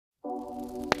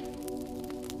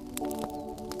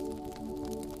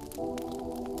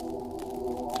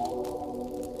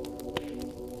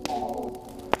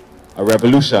a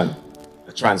revolution,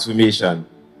 a transformation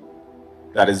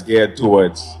that is geared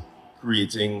towards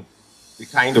creating the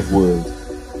kind of world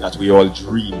that we all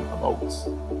dream about.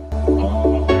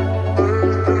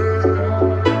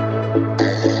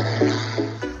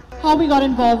 How we got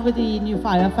involved with the New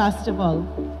Fire Festival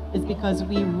is because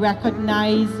we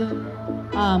recognize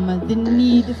the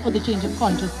need for the change of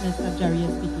consciousness that Jerry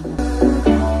is speaking of.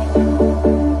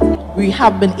 We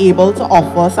have been able to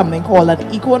offer something called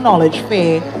an eco-knowledge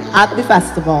fair at the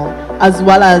festival, as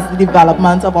well as the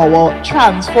development of our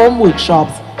transform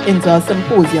workshops into a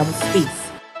symposium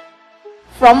space.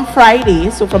 From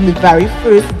Friday, so from the very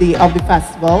first day of the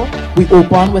festival, we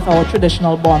open with our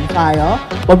traditional bonfire,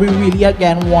 but we really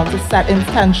again want to set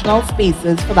intentional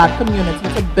spaces for that community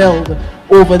to build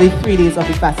over the 3 days of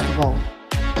the festival.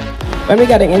 When we're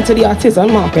getting into the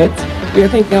artisan market, we are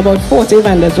thinking about 40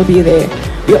 vendors will be there.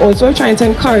 We're also trying to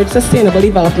encourage sustainable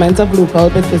development of local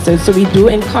businesses, so we do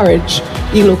encourage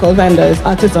the local vendors,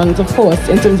 artisans of course,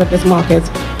 in terms of this market.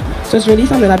 So it's really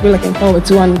something that we're looking forward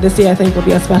to, and this year I think will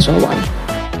be a special one.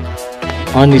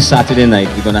 On this Saturday night,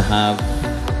 we're going to have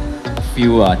a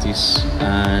few artists,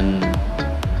 and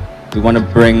we want to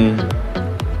bring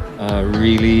a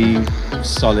really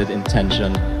solid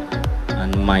intention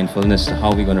and mindfulness to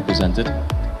how we're going to present it.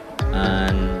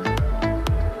 And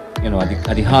you know,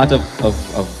 at the heart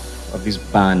of these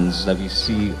bands that we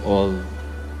see all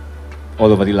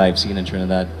over the live scene in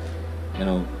Trinidad, you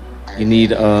know, you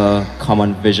need a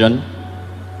common vision,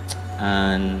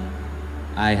 and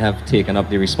I have taken up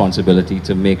the responsibility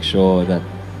to make sure that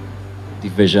the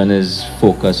vision is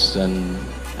focused and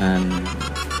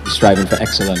striving for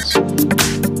excellence.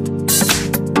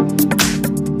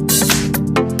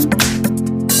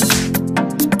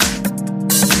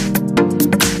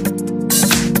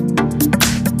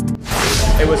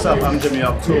 Hey, what's up? I'm Jimmy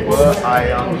October. I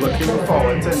am looking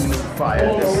forward to New Fire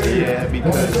this year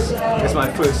because it's my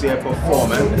first year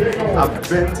performing. I've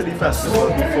been to the festival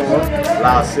before.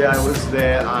 Last year I was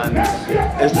there, and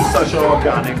it's just such an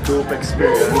organic, dope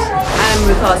experience. I'm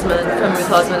Ruth Osman from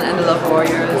Ruth Osman and the Love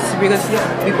Warriors. We're going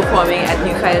to be performing at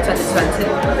New Fire 2020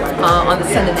 on the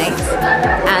Sunday night,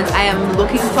 and I am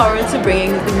looking forward to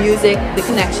bringing the music, the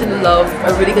connection, the love,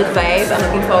 a really good vibe. I'm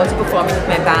looking forward to performing with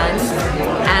my band,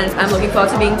 and I'm looking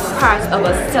forward to being part of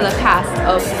a stellar cast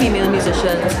of female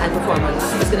musicians and performers.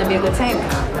 It's going to be a good time.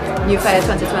 New Fire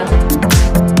 2020.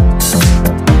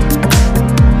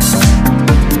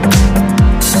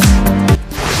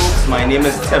 My name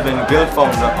is Tevin Gill,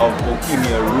 founder of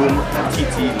Bohemia Room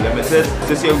TT Limited.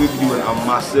 This year we'll be doing a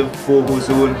massive boho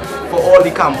zone for all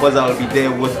the campers that will be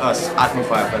there with us at New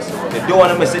Fire Festival. If you don't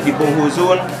want to miss it, the boho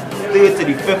zone, 3rd to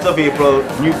the 5th of April,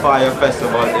 New Fire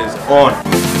Festival is on.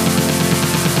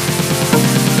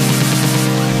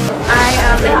 I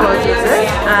am Nicole Joseph,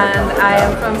 and I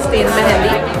am from Spain,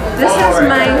 Mehendi. This is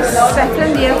my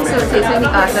second year facilitating the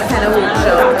Art of Henna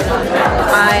workshop.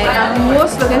 I am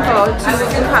most looking forward to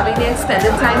having the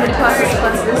extended time with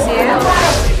participants this year.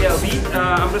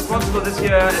 I'm responsible this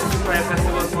year at New Fire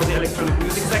Festival for the electronic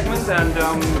music segment, and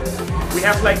we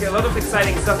have like a lot of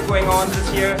exciting stuff going on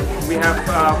this year. We have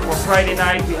for Friday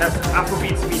night, we have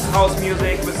Afrobeats meets house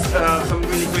music with some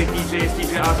really great DJs,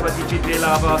 DJ Aswa, DJ J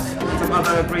Lava, some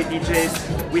other great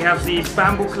DJs. We have the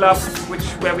Bamboo Club,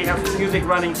 where we have music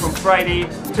running from Friday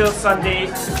till Sunday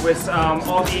with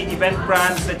all the event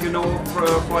brands that you know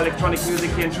for electronic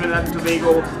music here in Trinidad and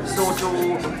Tobago.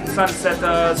 Soto,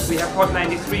 Sunsetters, we have Hot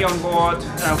 93 on board,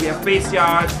 we have Bass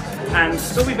Yard, and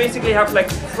so we basically have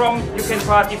like you can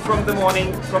party from the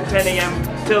morning, from 10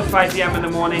 a.m. till 5 p.m. in the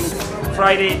morning,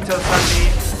 Friday till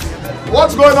Sunday.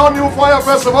 What's going on, New Fire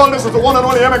Festival? This is the one and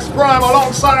only MX Prime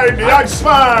alongside the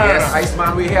Iceman. Yes,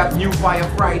 Iceman, we have New Fire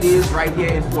Fridays right here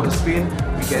in Port of Spain.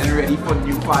 We're getting ready for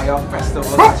New Fire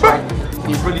Festival. That's right.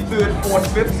 April 3rd, 4th,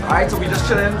 5th. Alright, so we're just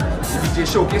chilling. The DJ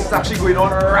showcase is actually going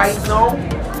on right now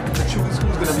to choose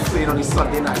who's going to be playing on this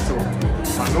Sunday night. So.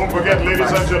 And don't forget, ladies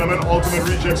and gentlemen, Ultimate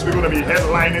Rejects, we're going to be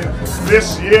headlining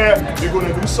this year. We're going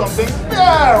to do something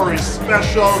very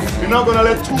special. We're not going to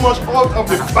let too much out of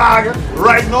the bag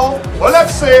right now. But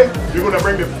let's say we're going to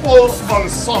bring the full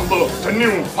ensemble to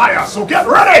New Fire. So get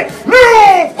ready!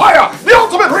 New Fire! The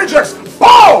Ultimate Rejects!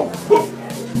 Boom!